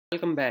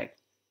Welcome back.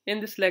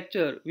 In this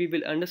lecture, we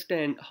will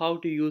understand how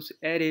to use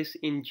arrays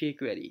in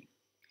jQuery.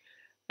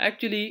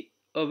 Actually,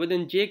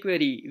 within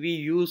jQuery, we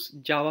use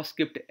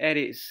JavaScript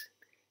arrays,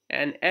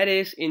 and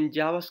arrays in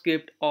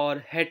JavaScript are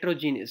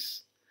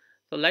heterogeneous.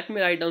 So let me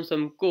write down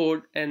some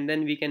code and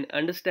then we can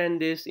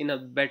understand this in a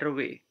better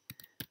way.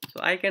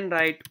 So I can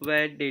write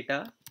where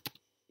data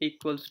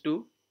equals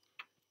to,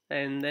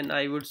 and then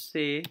I would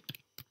say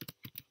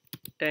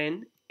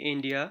 10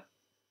 India,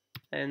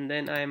 and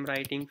then I am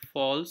writing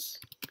false,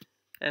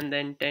 and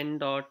then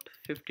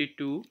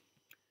 10.52,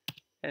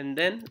 and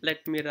then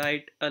let me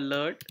write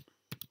alert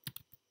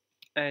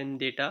and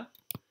data.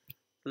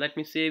 Let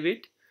me save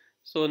it.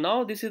 So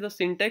now this is the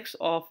syntax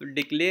of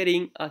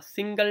declaring a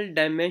single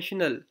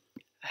dimensional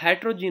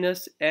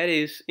heterogeneous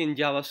arrays in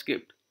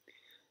JavaScript.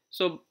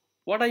 So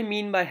what I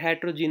mean by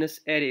heterogeneous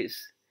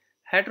arrays?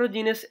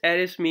 Heterogeneous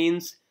arrays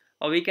means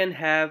we can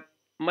have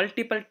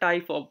multiple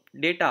type of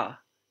data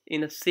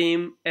in a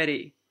same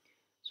array.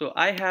 So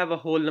I have a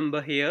whole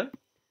number here,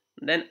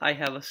 then I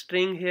have a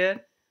string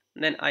here,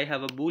 then I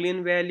have a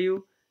boolean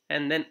value,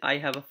 and then I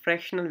have a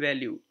fractional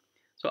value.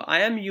 So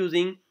I am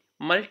using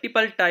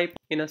multiple type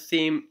in a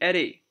same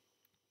array.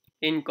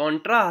 In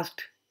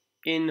contrast,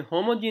 in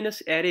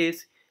homogeneous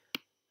arrays,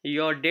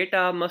 your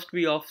data must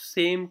be of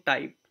same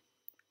type,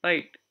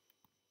 right?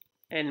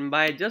 And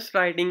by just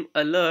writing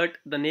alert,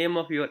 the name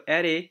of your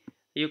array,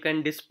 you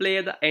can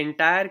display the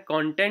entire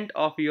content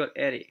of your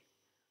array.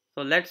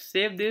 So let's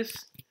save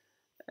this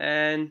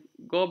and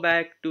go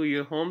back to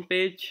your home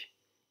page,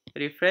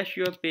 refresh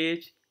your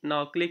page.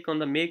 Now click on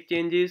the make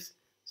changes.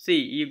 See,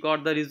 you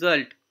got the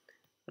result,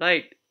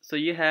 right? So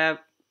you have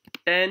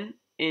 10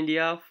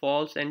 India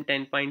false and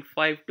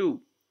 10.52.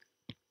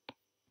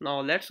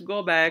 Now let's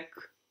go back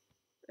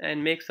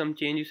and make some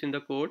changes in the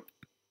code.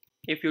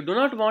 If you do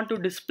not want to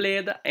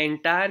display the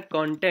entire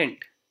content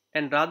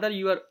and rather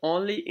you are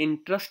only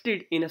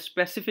interested in a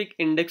specific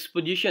index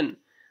position,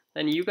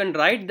 then you can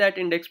write that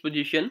index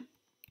position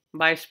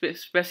by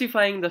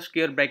specifying the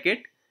square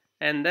bracket,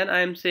 and then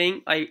I am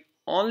saying I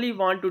only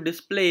want to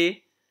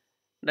display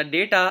the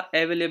data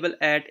available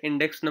at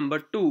index number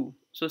 2.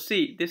 So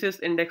see, this is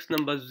index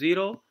number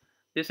 0,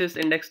 this is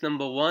index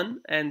number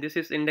 1, and this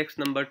is index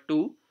number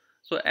 2.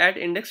 So at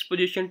index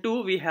position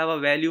 2 we have a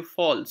value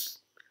false.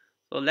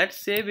 So let's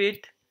save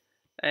it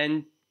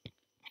and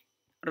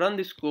run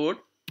this code,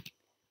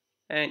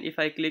 and if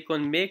I click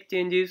on make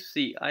changes,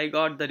 see, I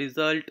got the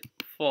result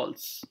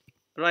false,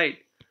 right?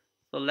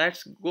 So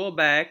let's go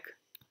back.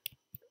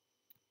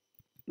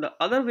 The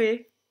other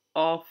way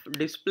of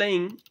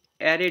displaying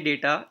array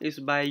data is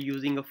by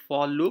using a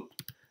for loop.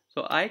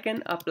 So I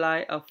can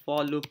apply a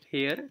for loop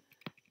here,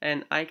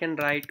 and I can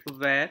write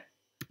where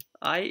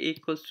I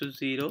equals to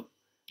 0,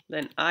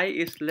 then I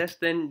is less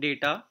than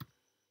data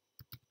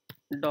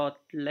dot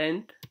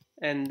length,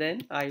 and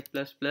then I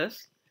plus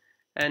plus,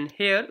 and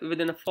here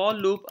within a for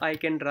loop I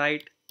can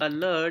write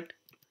alert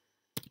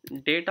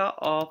data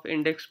of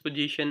index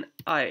position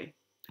I.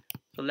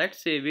 So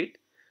let's save it.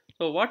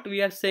 So what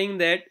we are saying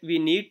that we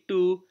need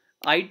to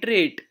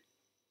iterate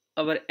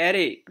our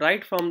array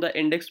right from the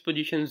index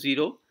position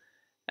 0,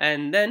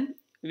 and then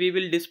we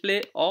will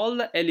display all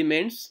the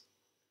elements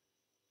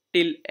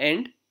till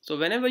end. So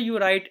whenever you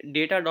write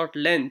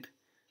data.length,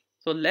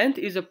 so length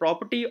is a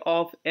property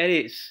of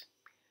arrays,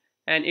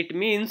 and it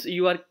means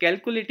you are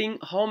calculating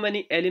how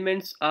many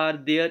elements are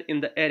there in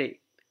the array.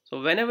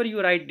 So whenever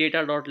you write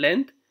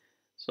data.length,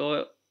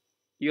 so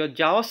your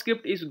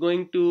JavaScript is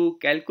going to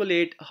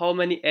calculate how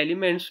many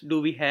elements do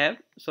we have.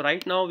 So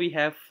right now we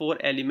have 4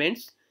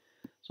 elements.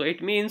 So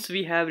it means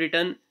we have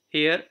written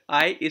here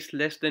I is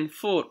less than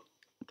 4.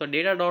 So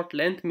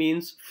data.length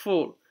means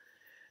 4.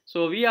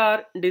 So we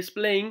are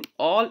displaying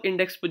all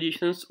index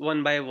positions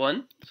one by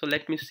one. So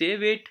let me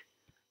save it.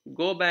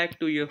 Go back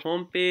to your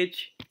home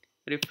page,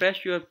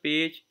 refresh your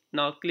page.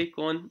 Now click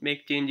on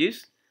make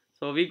changes.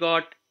 So we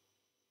got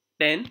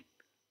 10,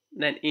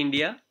 then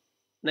India,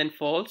 then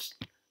false,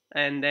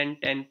 and then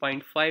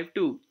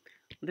 10.52.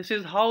 This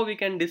is how we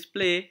can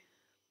display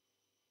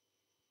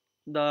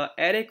the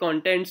array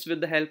contents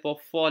with the help of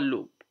for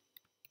loop.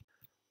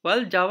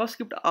 Well,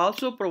 JavaScript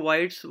also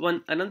provides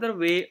another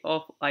way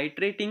of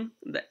iterating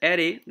the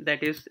array,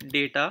 that is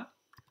data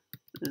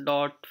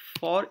dot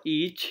for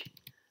each,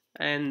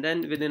 and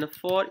then within a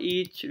for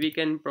each we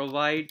can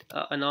provide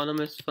an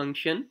anonymous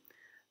function,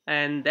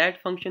 and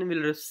that function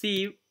will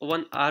receive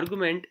one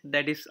argument,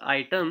 that is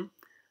item,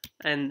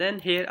 and then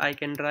here I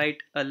can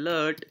write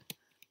alert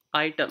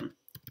item,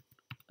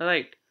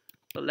 right?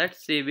 So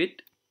let's save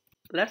it.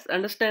 Let's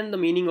understand the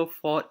meaning of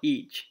for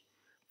each.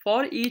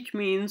 For each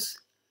means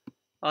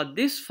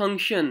this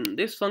function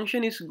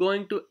is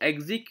going to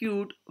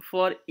execute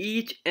for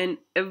each and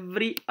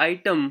every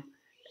item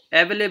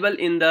available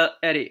in the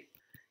array.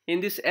 In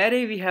this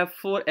array we have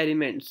 4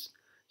 elements,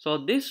 so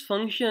this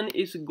function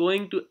is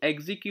going to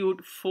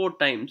execute 4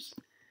 times,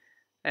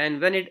 and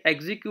when it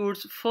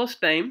executes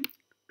first time,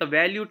 the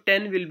value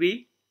 10 will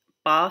be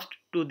passed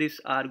to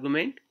this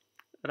argument,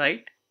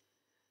 right?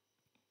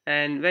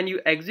 And when you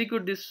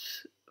execute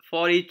this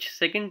for each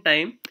second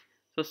time,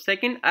 So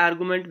second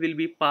argument will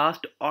be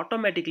passed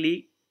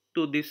automatically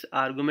to this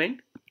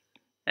argument,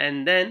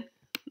 and then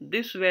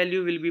this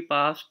value will be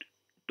passed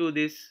to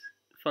this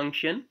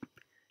function,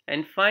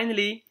 and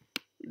finally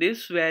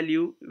this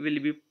value will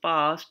be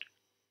passed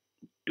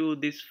to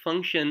this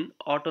function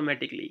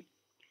automatically.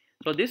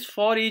 So this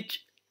for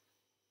each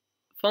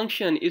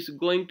function is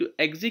going to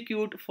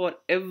execute for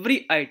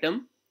every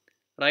item,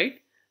 right?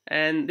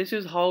 And this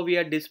is how we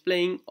are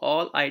displaying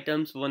all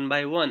items one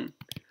by one.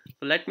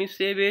 So let me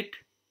save it,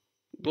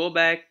 go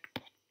back,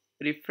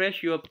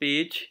 refresh your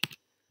page,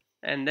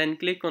 and then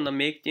click on the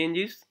make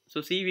changes. So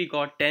see, we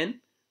got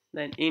 10,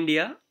 then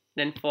India,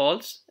 then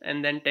false,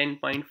 and then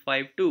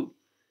 10.52.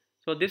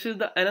 So this is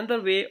the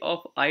another way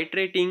of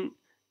iterating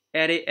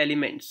array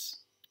elements.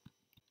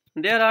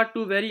 There are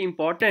two very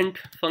important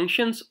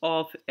functions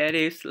of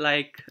arrays,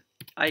 like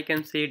I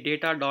can say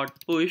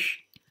data.push,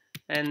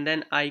 and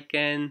then I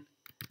can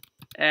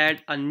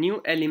add a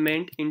new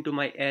element into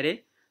my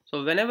array.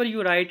 So whenever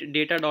you write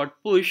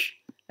data.push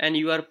and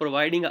you are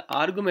providing an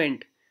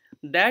argument,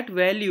 that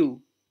value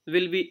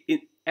will be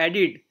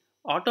added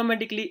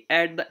automatically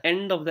at the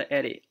end of the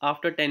array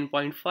after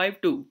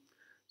 10.52.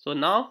 So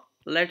now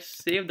let's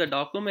save the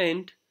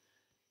document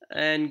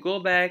and go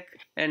back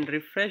and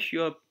refresh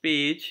your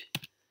page,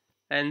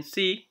 and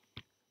see,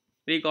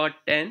 we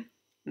got 10,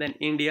 then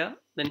India,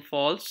 then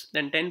false,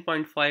 then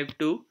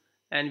 10.52,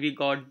 and we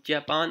got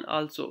Japan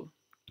also,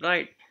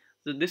 right?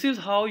 So this is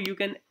how you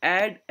can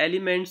add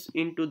elements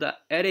into the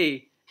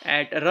array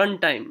at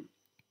runtime.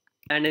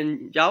 And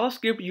in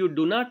JavaScript, you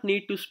do not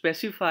need to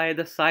specify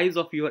the size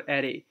of your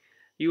array.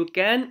 You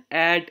can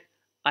add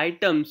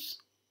items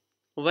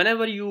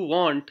whenever you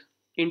want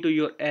into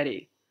your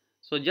array.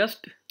 So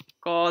just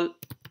call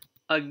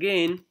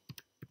again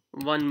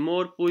one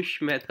more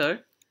push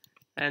method,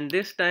 and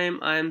this time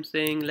I am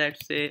saying,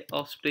 let's say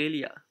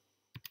Australia,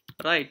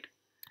 right?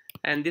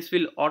 And this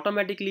will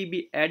automatically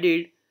be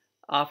added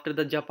after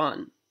the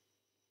Japan,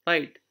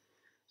 right?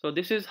 So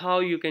this is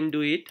how you can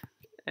do it.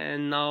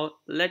 And now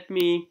let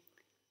me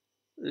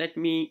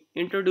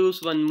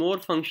introduce one more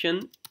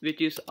function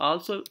which is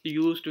also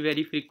used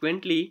very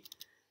frequently,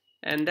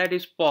 and that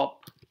is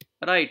pop,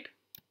 right?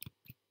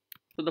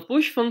 So the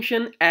push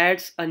function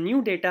adds a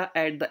new data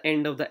at the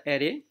end of the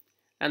array,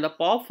 and the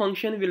pop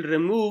function will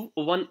remove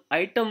one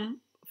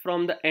item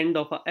from the end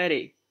of an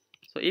array.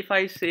 So if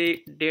I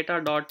say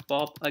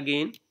data.pop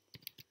again,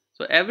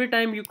 so every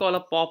time you call a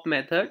pop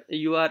method,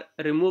 you are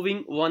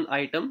removing one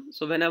item.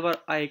 So whenever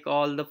I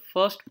call the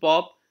first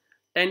pop,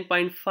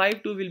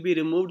 10.52 will be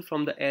removed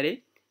from the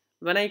array.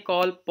 When I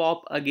call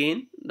pop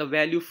again, the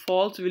value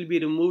false will be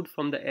removed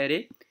from the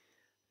array.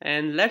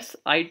 And let's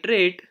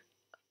iterate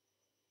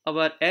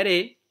our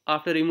array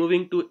after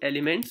removing two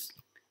elements.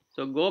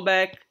 So go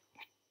back,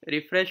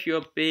 refresh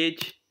your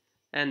page,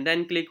 and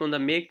then click on the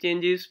make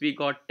changes. We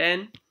got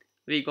 10,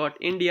 we got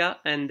India,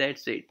 and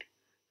that's it.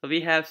 So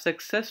we have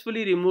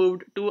successfully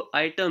removed two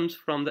items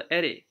from the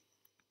array.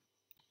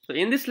 So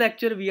in this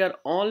lecture, we are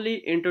only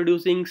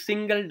introducing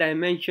single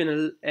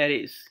dimensional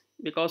arrays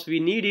because we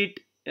need it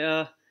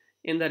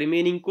in the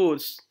remaining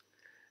course.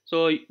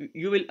 So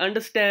you will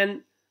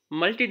understand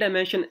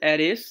multi-dimension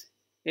arrays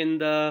in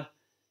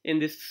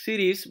this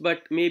series,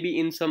 but maybe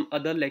in some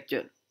other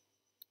lecture.